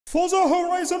Forza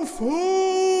Horizon 4!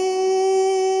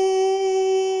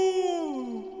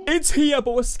 It's here,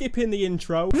 but we're skipping the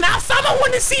intro. Now someone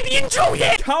want to see the intro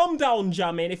yet? Calm down,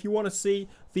 Jammin, if you want to see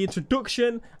the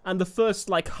introduction and the first,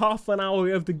 like, half an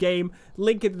hour of the game.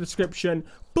 Link in the description.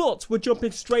 But we're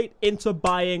jumping straight into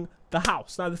buying the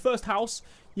house. Now, the first house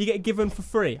you get given for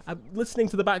free. I'm listening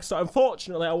to the backstory.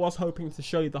 Unfortunately, I was hoping to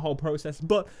show you the whole process,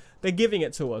 but they're giving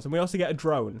it to us, and we also get a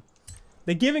drone.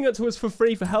 They're giving it to us for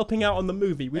free for helping out on the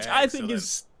movie, which I think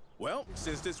is... Well,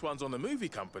 since this one's on the movie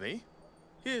company,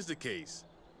 here's the keys.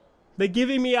 They're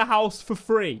giving me a house for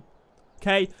free,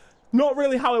 okay? Not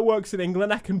really how it works in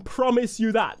England, I can promise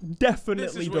you that.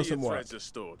 Definitely doesn't work. Threads are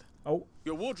stored. Oh.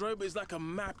 Your wardrobe is like a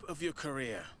map of your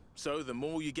career. So the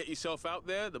more you get yourself out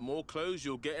there, the more clothes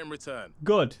you'll get in return.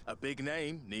 Good. A big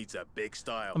name needs a big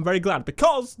style. I'm very glad,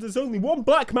 because there's only one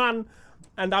black man,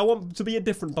 and I want to be a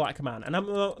different black man, and I'm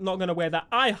not going to wear that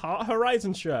I Heart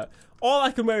Horizon shirt. All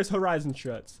I can wear is Horizon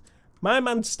shirts. My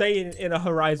man's staying in a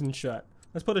Horizon shirt.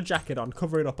 Let's put a jacket on,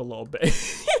 cover it up a little bit.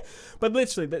 But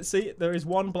literally, let's see, there is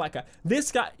one black guy.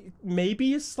 This guy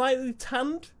maybe is slightly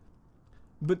tanned,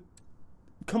 but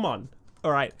come on.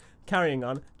 All right, carrying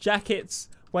on. Jackets.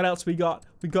 What else we got?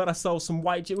 We got ourselves some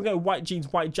white jeans. We go white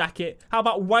jeans, white jacket. How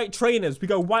about white trainers? We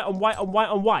go white on white on white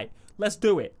on white. Let's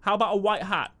do it. How about a white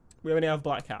hat? We only have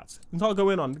black hats. It's all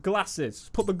going on. Glasses.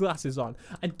 Put the glasses on.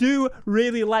 I do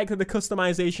really like that the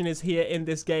customization is here in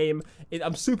this game.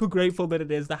 I'm super grateful that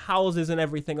it is. The houses and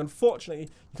everything. Unfortunately,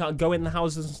 you can't go in the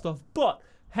houses and stuff. But,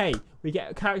 hey, we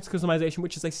get character customization,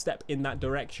 which is a step in that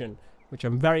direction, which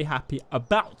I'm very happy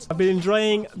about. I've been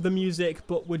enjoying the music,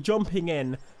 but we're jumping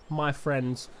in, my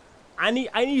friends. I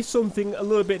need something a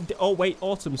little bit... Oh, wait.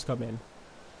 Autumn's coming.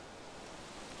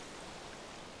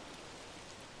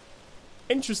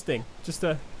 Interesting. Just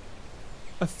a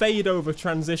fade over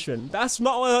transition. That's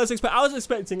not what I was expecting. I was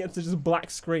expecting it to just black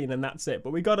screen and that's it.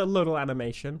 But we got a little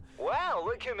animation. Well,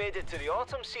 look who made it to the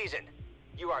autumn season.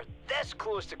 You are this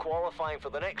close to qualifying for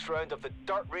the next round of the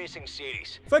dirt racing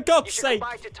series. For God's sake! You should go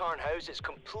back to Tarnhouse. It's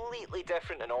completely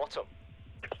different in autumn.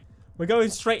 We're going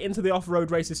straight into the off-road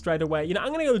races straight away. You know,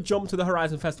 I'm going to go jump to the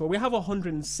Horizon Festival. We have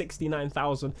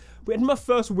 169,000. We had my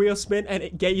first wheel spin and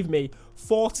it gave me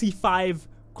 45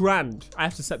 grand. I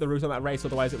have to set the route on that race,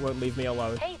 otherwise it won't leave me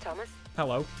alone. Hey, Thomas.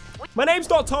 Hello. My name's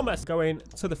not Thomas. Going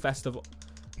to the festival.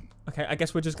 Okay, I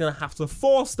guess we're just going to have to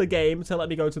force the game to let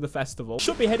me go to the festival.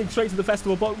 Should be heading straight to the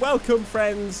festival, but welcome,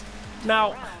 friends.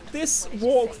 Now, this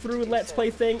walkthrough Let's Play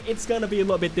thing, it's going to be a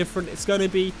little bit different. It's going to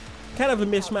be kind of a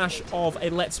mishmash of a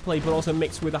Let's Play, but also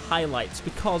mixed with the highlights,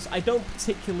 because I don't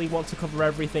particularly want to cover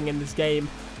everything in this game.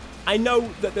 I know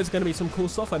that there's going to be some cool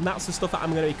stuff, and that's the stuff that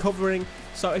I'm going to be covering.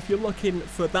 So if you're looking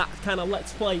for that kind of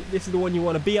Let's Play, this is the one you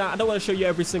want to be at. I don't want to show you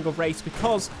every single race,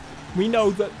 because we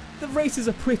know that the races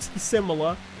are pretty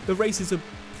similar. The races are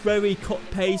very cut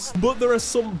pace, but there are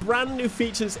some brand new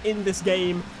features in this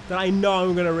game that I know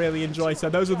I'm going to really enjoy. So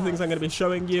those are the things I'm going to be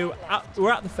showing you.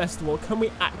 We're at the festival. Can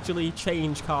we actually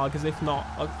change car? Because if not,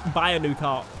 I'll buy a new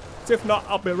car. So if not,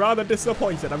 I'll be rather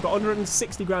disappointed. I've got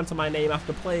 160 grand to my name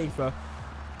after playing for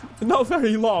not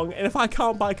very long, and if I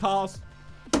can't buy cars,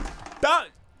 that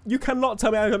you cannot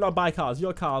tell me I cannot buy cars.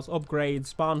 Your cars,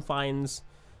 upgrades, barn finds.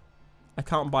 I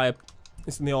can't buy a.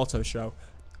 It's in the auto show.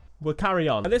 We'll carry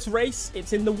on. And this race,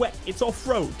 it's in the wet. It's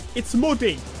off-road. It's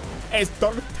muddy. It's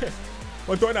dirty.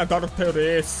 We're doing a dirty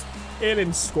race here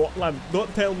in Scotland.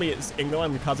 Don't tell me it's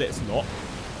England, because it's not.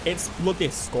 It's bloody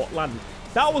Scotland.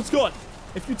 That was good.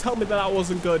 If you tell me that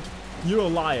wasn't good, you're a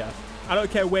liar. I don't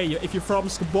care where if you're from,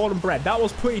 born and bred. That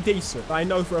was pretty decent. I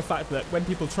know for a fact that when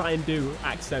people try and do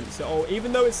accents, or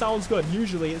even though it sounds good,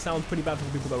 usually it sounds pretty bad for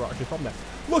the people that are actually from there.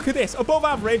 Look at this. Above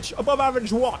average. Above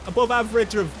average what? Above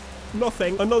average of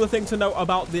nothing. Another thing to note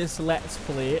about this Let's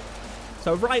Play.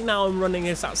 So right now I'm running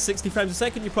this at 60 frames a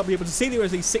second. You're probably able to see there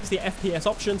is a 60 FPS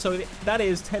option. So that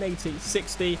is 1080,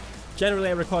 60. Generally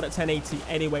I record at 1080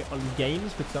 anyway on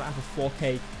games, because I have a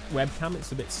 4K webcam.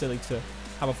 It's a bit silly to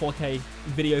have a 4K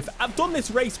video. I've done this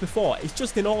race before. It's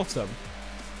just in autumn.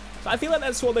 So I feel like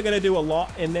that's what they're going to do a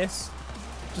lot in this.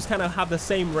 Just kind of have the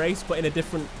same race, but in a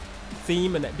different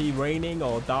theme, and it be raining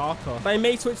or dark. Or I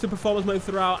may switch to performance mode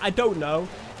throughout. I don't know.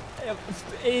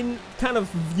 In kind of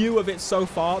view of it so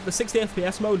far, the 60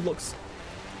 FPS mode looks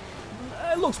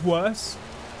worse,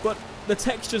 but the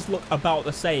textures look about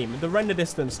the same. The render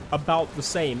distance about the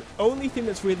same. Only thing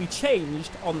that's really changed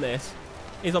on this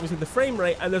is obviously the frame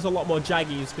rate, and there's a lot more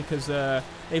jaggies because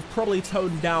they've probably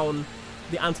toned down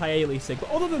the anti-aliasing.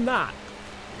 But other than that,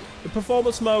 the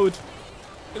performance mode,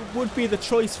 it would be the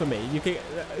choice for me. You get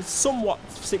somewhat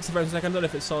 60 frames a second. I don't know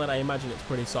if it's solid. I imagine it's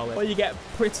pretty solid. Well, you get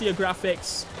prettier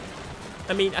graphics.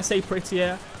 I mean, I say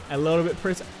prettier. a little bit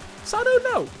pretty. So I don't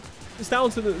know. It's down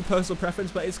to the personal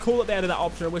preference, but it's cool that they added that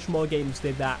option. I wish more games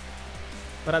did that.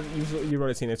 But you've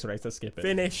already seen it, so let's skip it.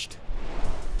 Finished.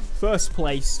 First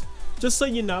place. Just so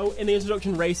you know, in the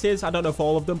introduction races, I don't know if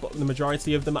all of them, but the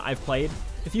majority of them I've played,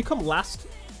 if you come last,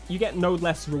 you get no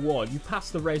less reward. You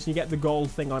pass the race, you get the gold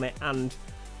thing on it, and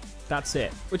that's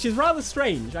it. Which is rather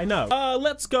strange, I know.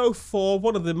 Let's go for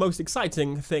one of the most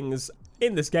exciting things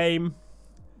in this game.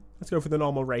 Let's go for the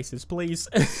normal races, please.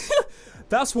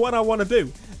 That's what I want to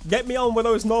do. Get me on with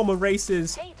those normal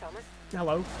races. Hey, Thomas.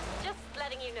 Hello. Just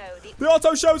letting you know the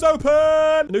auto show's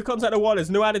open! New content award is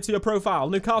new added to your profile.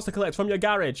 New cars to collect from your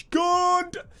garage.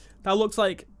 Good! That looks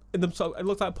like, it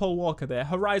looks like Paul Walker there.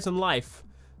 Horizon Life.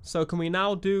 So can we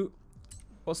now do,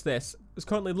 what's this? It's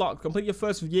currently locked. Complete your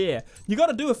first year. You got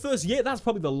to do a first year. That's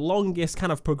probably the longest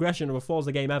kind of progression of a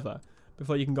Forza game ever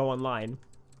before you can go online.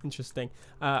 Interesting.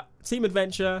 Team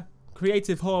Adventure,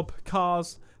 Creative Hub,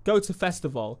 Cars, go to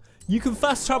Festival. You can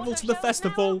fast travel to the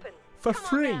festival for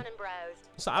free.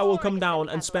 So I will come down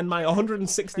and spend my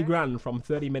 160 grand from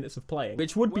 30 minutes of playing,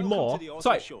 which would be more.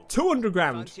 Sorry, 200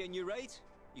 grand.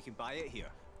 You can buy it here.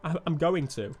 I'm going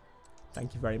to.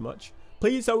 Thank you very much.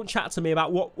 Please don't chat to me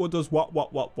about what does what.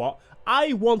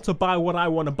 I want to buy what I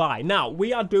want to buy. Now,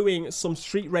 we are doing some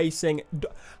street racing.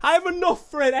 I have enough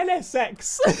for an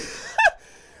NSX.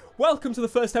 Welcome to the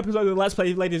first episode of the Let's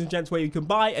Play, ladies and gents, where you can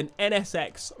buy an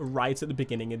NSX right at the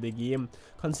beginning of the game.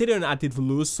 Considering I did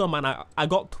lose some, and I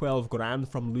got 12 grand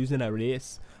from losing a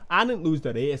race. I didn't lose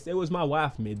the race. It was my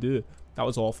wife, me do. That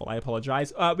was awful. I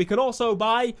apologize. We can also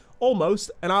buy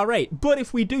almost an R8. But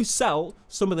if we do sell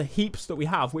some of the heaps that we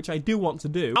have, which I do want to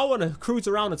do, I want to cruise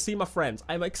around and see my friends.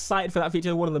 I'm excited for that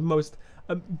feature. One of the most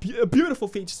beautiful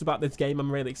features about this game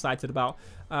I'm really excited about.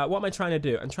 What am I trying to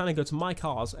do? I'm trying to go to my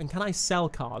cars, and can I sell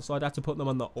cars? So I'd have to put them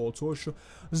on the auto show.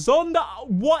 Zonda,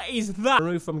 what is that?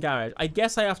 Remove from garage. I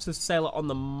guess I have to sell it on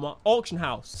the auction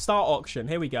house. Start auction.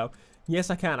 Here we go. Yes,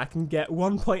 I can. I can get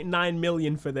 1.9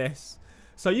 million for this.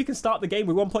 So you can start the game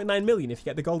with 1.9 million if you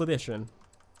get the gold edition.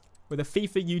 With a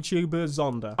FIFA YouTuber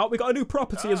Zonda. Oh, we got a new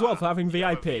property as well for having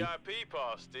VIP. You have a VIP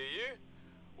pass, do you?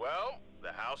 Well,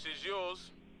 the house is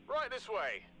yours. Right this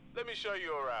way. Let me show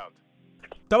you around.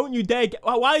 Don't you dare get...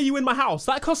 Why are you in my house?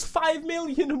 That cost 5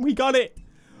 million and we got it.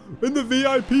 In the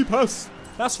VIP pass.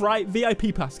 That's right,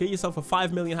 VIP pass. Get yourself a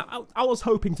 5 million... I was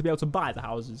hoping to be able to buy the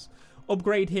houses.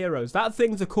 Upgrade heroes. That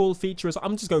thing's a cool feature.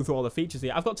 I'm just going through all the features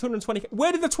here. I've got 220k.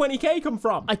 Where did the 20k come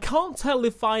from? I can't tell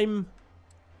if I'm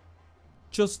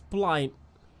just blind.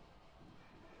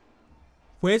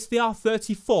 Where's the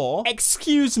R34?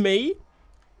 Excuse me?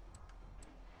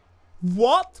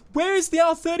 What? Where is the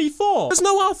R34? There's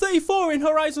no R34 in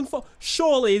Horizon 4.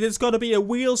 Surely there's got to be a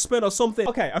wheel spin or something.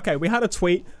 Okay, we had a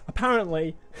tweet.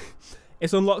 Apparently,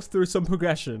 it's unlocked through some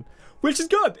progression. Which is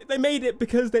good. They made it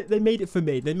because they made it for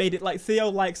me. They made it like Theo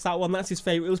likes that one. That's his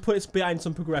favorite. It was put behind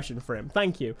some progression for him.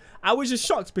 Thank you. I was just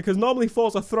shocked because normally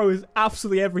Forza throws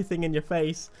absolutely everything in your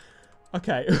face.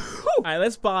 Okay. Alright,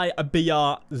 let's buy a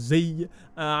BRZ.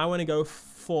 I want to go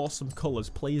for some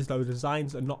colours, please. Those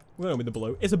designs are not... We're going with the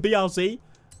blue. It's a BRZ.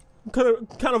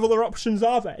 What kind of other options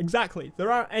are there? Exactly.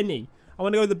 There aren't any. I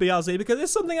want to go with the BRZ because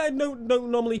it's something I don't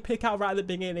normally pick out right at the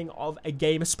beginning of a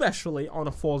game, especially on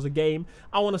a Forza game.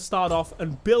 I want to start off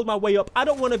and build my way up. I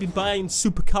don't want to be buying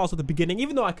supercars at the beginning,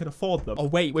 even though I can afford them. Oh,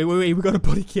 wait. We got a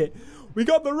buddy kit. We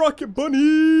got the Rocket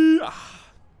Bunny.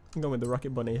 I'm going with the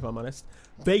Rocket Bunny, if I'm honest.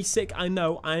 Basic, I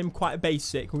know. I'm quite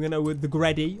basic. We're going to go with the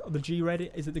Greddy or the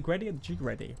G-Ready. Is it the Greddy or the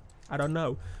G-Ready? I don't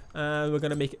know. We're going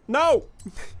to make it... No!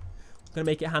 Gonna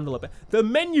make it handle a bit. The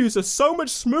menus are so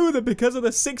much smoother because of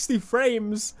the 60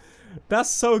 frames. That's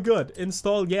so good.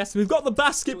 Install, yes. We've got the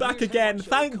basket back again.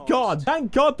 Thank God.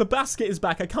 Thank God the basket is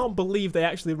back. I can't believe they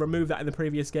actually removed that in the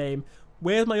previous game.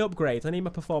 Where's my upgrades? I need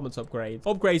my performance upgrade.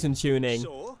 Upgrades and tuning.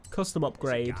 Custom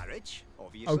upgrade.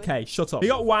 Okay, shut up. We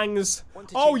got Wangs.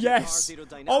 Oh, yes.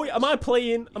 Oh, am I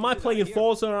playing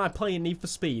Forza or am I playing Need for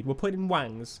Speed? We're putting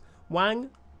Wangs.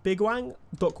 Wang, Big Wang,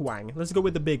 Duck Wang. Let's go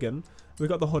with the big one. We've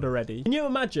got the hood already. Can you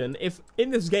imagine if in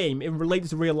this game it relates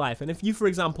to real life, and if you, for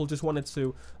example, just wanted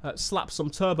to slap some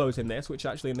turbos in this, which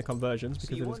actually in the conversions,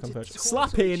 because it is conversions,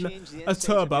 slap in a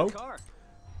turbo,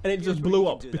 and it just blew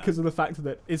up because of the fact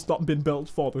that it's not been built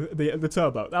for the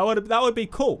turbo. That would be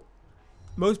cool.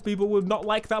 Most people would not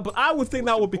like that, but I would think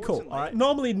that would be cool. All right.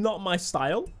 Normally not my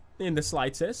style in the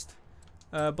slightest,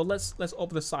 but let's up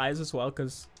the size as well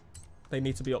because they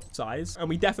need to be upsized. And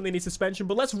we definitely need suspension,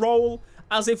 but let's roll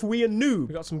as if we are new.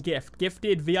 We got some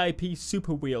gifted VIP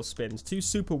super wheel spins. 2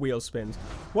 super wheel spins.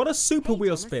 What a super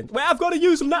wheel spin. Wait, I've got to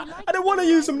use them now. I don't want to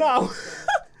use them now.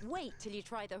 wait till you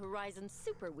try the Horizon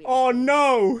Super Wheel. Oh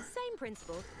no! Same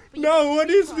principle. But No, what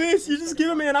is this? You're just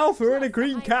giving me an alpha and a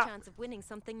green cap. Chance of winning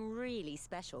something really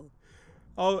special.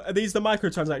 Oh, are these the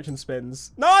microtransaction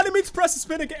spins? No, I didn't mean to press the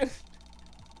spin again.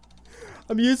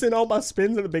 I'm using all my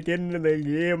spins at the beginning of the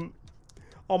game.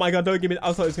 Oh my god, don't give me...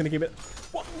 I thought it was going to give it...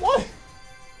 What?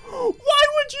 Why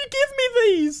would you give me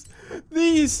these?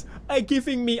 These are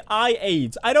giving me eye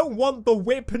aids. I don't want the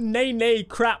whip nay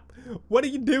crap. What are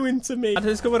you doing to me? I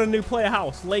discovered a new player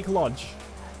house, Lake Lodge.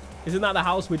 Isn't that the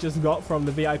house we just got from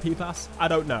the VIP pass? I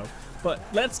don't know. But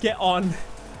let's get on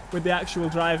with the actual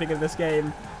driving in this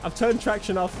game. I've turned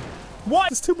traction off. What?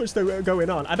 There's too much going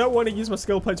on. I don't want to use my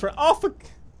skill points for... Oh,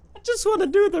 I just want to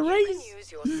do the race. You can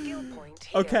use your skill point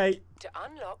here okay. to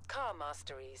unlock car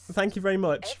masteries. Thank you very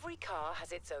much. Every car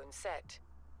has its own set,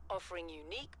 offering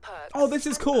unique perks. Oh, this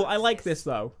is cool. I like this,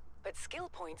 though. But skill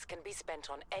points can be spent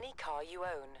on any car you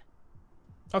own.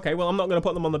 Okay, well, I'm not going to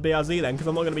put them on the BRZ then, because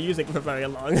I'm not going to be using it for very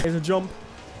long. There's a jump,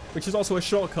 which is also a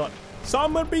shortcut. So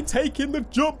I'm going to be taking the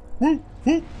jump. Woo,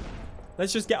 woo.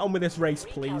 Let's just get on with this race,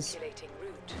 please.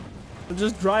 I'm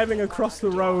just driving across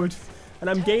the road, and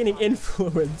I'm gaining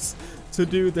influence to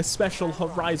do the special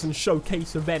Horizon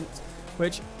Showcase event,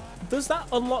 which... Does that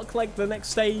unlock, like, the next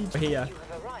stage here? You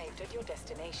have arrived at your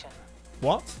destination.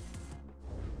 What?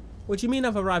 What do you mean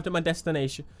I've arrived at my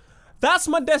destination? That's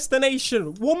my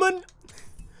destination, woman!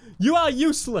 You are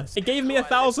useless. It gave me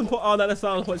 1,000 points. Oh, no, that's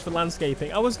 1,000 points for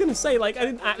landscaping. I was gonna say, like, I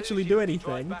didn't actually do anything.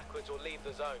 Drive backwards or leave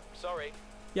the zone. Sorry.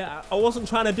 Yeah, I wasn't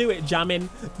trying to do it, Jameen.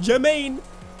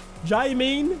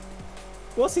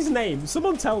 What's his name?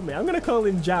 Someone tell me. I'm gonna call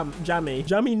him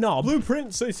Jammy Knob.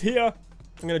 Blueprints is here.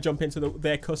 I'm gonna jump into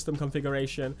their custom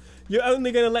configuration. You're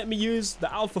only gonna let me use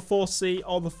the Alpha 4C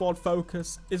or the Ford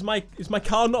Focus. Is my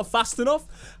car not fast enough?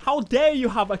 How dare you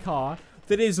have a car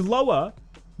that is lower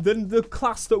than the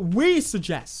class that we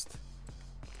suggest?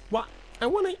 What? I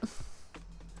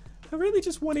really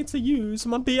just wanted to use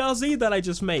my BRZ that I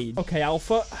just made. Okay,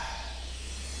 Alpha.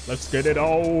 Let's get it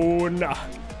on.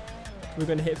 We're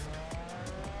gonna hit.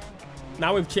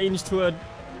 Now we've changed to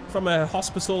from a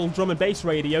hospital drum and bass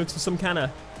radio to some kind of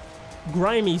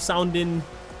grimy sounding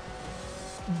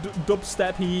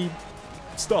dubstep-y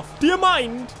stuff. Do you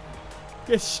mind?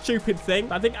 You stupid thing.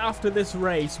 I think after this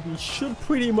race, we should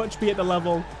pretty much be at the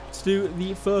level to do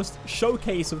the first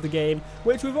showcase of the game,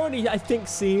 which we've already, I think,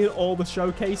 seen all the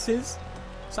showcases.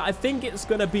 So I think it's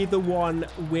going to be the one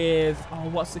with, oh,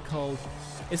 what's it called?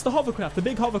 It's the hovercraft, the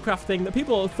big hovercraft thing that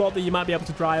people thought that you might be able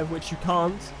to drive, which you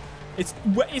can't.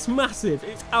 It's massive.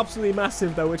 It's absolutely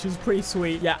massive, though, which is pretty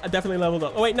sweet. Yeah, I definitely leveled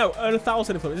up. Oh, wait, no, earn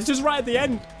 1,000 influence. It's just right at the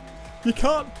end. You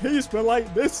can't tease me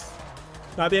like this.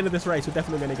 Now, at the end of this race, we're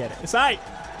definitely going to get it. It's right.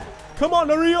 Come on,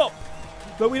 hurry up.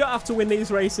 But we don't have to win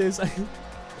these races.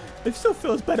 It still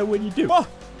feels better when you do. Oh!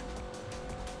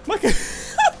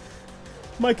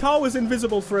 My car was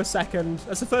invisible for a second.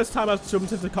 That's the first time I've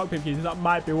jumped into the cockpit view. That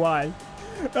might be why.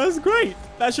 That's great.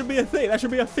 That should be a thing. That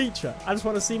should be a feature. I just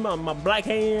want to see my black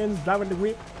hands driving the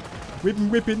whip.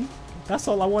 Whipping. That's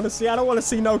all I want to see. I don't want to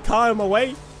see no car in my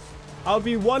way. I'll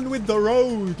be one with the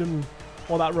road and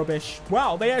all that rubbish.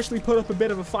 Wow, they actually put up a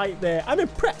bit of a fight there. I'm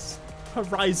impressed.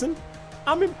 Horizon.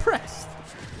 I'm impressed.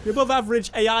 The above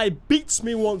average AI beats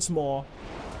me once more.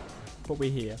 But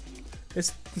we're here.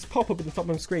 This pop-up at the top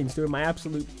of the screen is doing my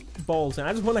absolute balls, and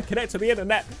I just want to connect to the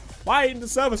internet. Why ain't the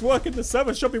servers working? The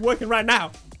servers should be working right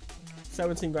now.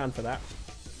 17 grand for that.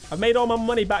 I've made all my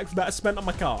money back that I spent on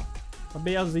my car. My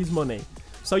BRZ's money.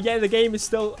 So yeah, the game is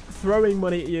still throwing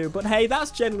money at you, but hey,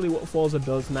 that's generally what Forza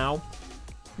does now.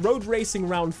 Road racing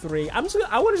round 3. I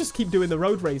want to just keep doing the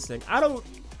road racing. I don't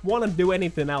want to do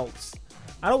anything else.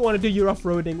 I don't want to do your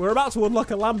off-roading. We're about to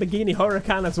unlock a Lamborghini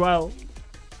Huracan as well.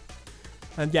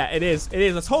 And yeah, it is. It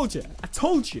is. I told you. I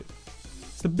told you.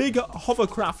 It's the big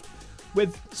hovercraft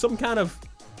with some kind of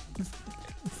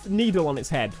needle on its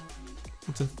head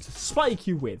to spike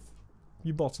you with.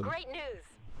 You bottom. Great news.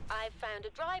 I've found a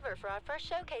driver for our first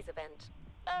showcase event.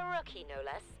 A rookie, no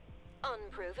less.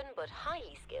 Unproven, but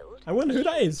highly skilled. I wonder who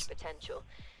that is. Potential.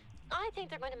 I think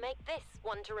they're going to make this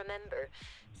one to remember.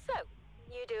 So,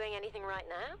 you doing anything right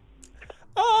now?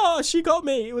 Oh, she got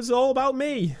me. It was all about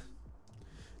me.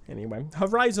 Anyway,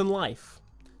 Horizon Life.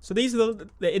 So these are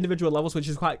the individual levels, which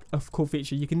is quite a cool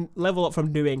feature. You can level up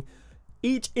from doing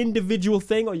each individual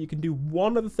thing, or you can do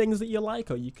one of the things that you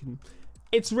like, or you can...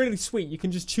 It's really sweet. You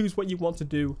can just choose what you want to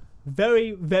do.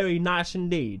 Very, very nice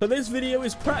indeed. But this video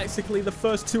is practically the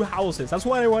first 2 houses. That's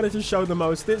why I wanted to show the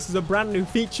most. This is a brand new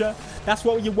feature. That's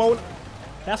what you want.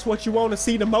 That's what you want to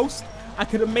see the most. I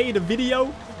could have made a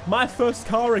video, my first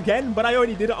car again, but I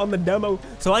already did it on the demo,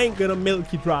 so I ain't gonna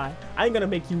milk you dry. I ain't gonna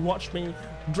make you watch me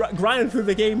grind through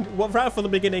the game right from the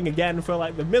beginning again for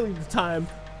like the millionth time.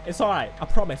 It's alright, I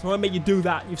promise. I won't make you do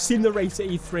that. You've seen the race at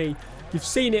E3. You've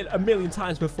seen it a million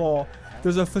times before.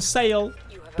 There's a for sale.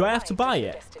 Do I have to buy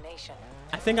it?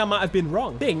 I think I might have been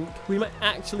wrong. I think we might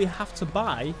actually have to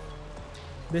buy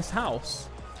this house,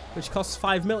 which costs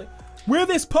 5 million. With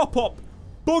this pop-up,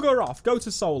 bugger off. Go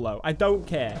to solo. I don't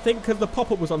care. I think because the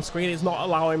pop-up was on screen, it's not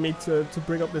allowing me to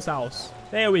bring up this house.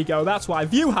 There we go. That's why.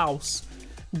 View house.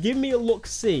 Give me a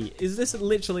look-see. Is this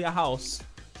literally a house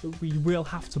that we will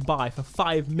have to buy for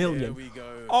 5 million? Here we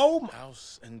go. Oh,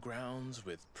 house and grounds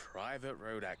with private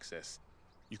road access.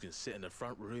 You can sit in the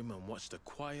front room and watch the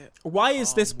quiet. Why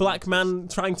is this black man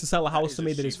trying to sell a house to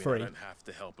me that is free? I don't have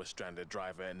to help a stranded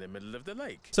driver in the middle of the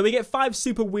lake. So we get 5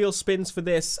 super wheel spins for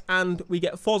this, and we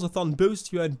get Forzathon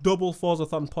boost. You earn double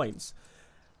Forzathon points.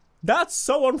 That's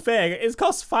so unfair. It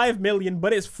costs 5 million,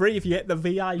 but it's free if you get the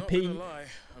VIP. Not gonna lie,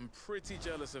 I'm pretty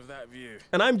jealous of that view.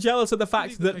 And I'm jealous of the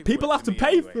fact that people have to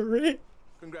pay for it.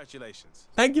 Congratulations.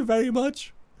 Thank you very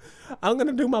much. I'm going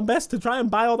to do my best to try and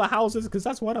buy all the houses because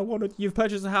that's what I wanted. You've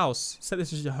purchased a house. So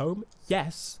this is your home?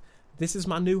 Yes. This is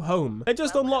my new home. I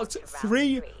just unlocked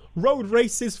 3 road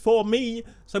races for me.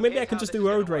 So maybe I can just do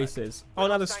road races. Oh,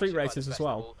 and other street races as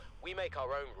well. We make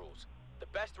our own rules. The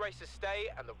best racers stay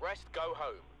and the rest go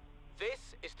home.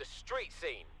 This is the street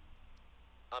scene.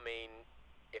 I mean,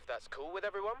 if that's cool with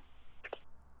everyone.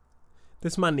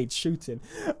 This man needs shooting.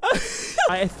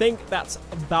 I think that's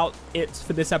about it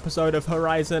for this episode of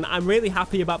Horizon. I'm really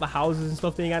happy about the houses and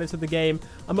stuff being added to the game.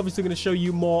 I'm obviously going to show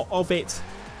you more of it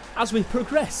as we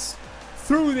progress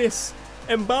through this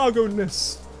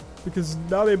embargo-ness. Because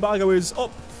now the embargo is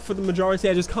up for the majority.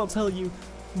 I just can't tell you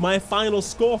my final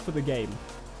score for the game,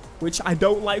 which I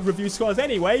don't like review scores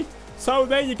anyway. So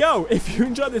there you go. If you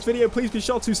enjoyed this video, please be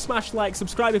sure to smash like,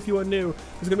 subscribe if you are new.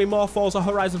 There's going to be more Forza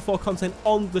Horizon 4 content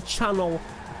on the channel.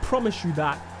 I promise you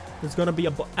that. There's going to be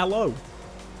a LO.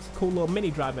 It's a cool little mini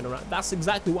driving around. That's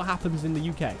exactly what happens in the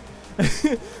UK.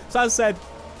 So as I said,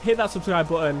 hit that subscribe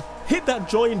button, hit that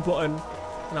join button,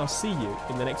 and I'll see you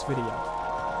in the next video.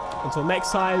 Until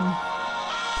next time,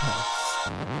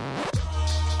 peace.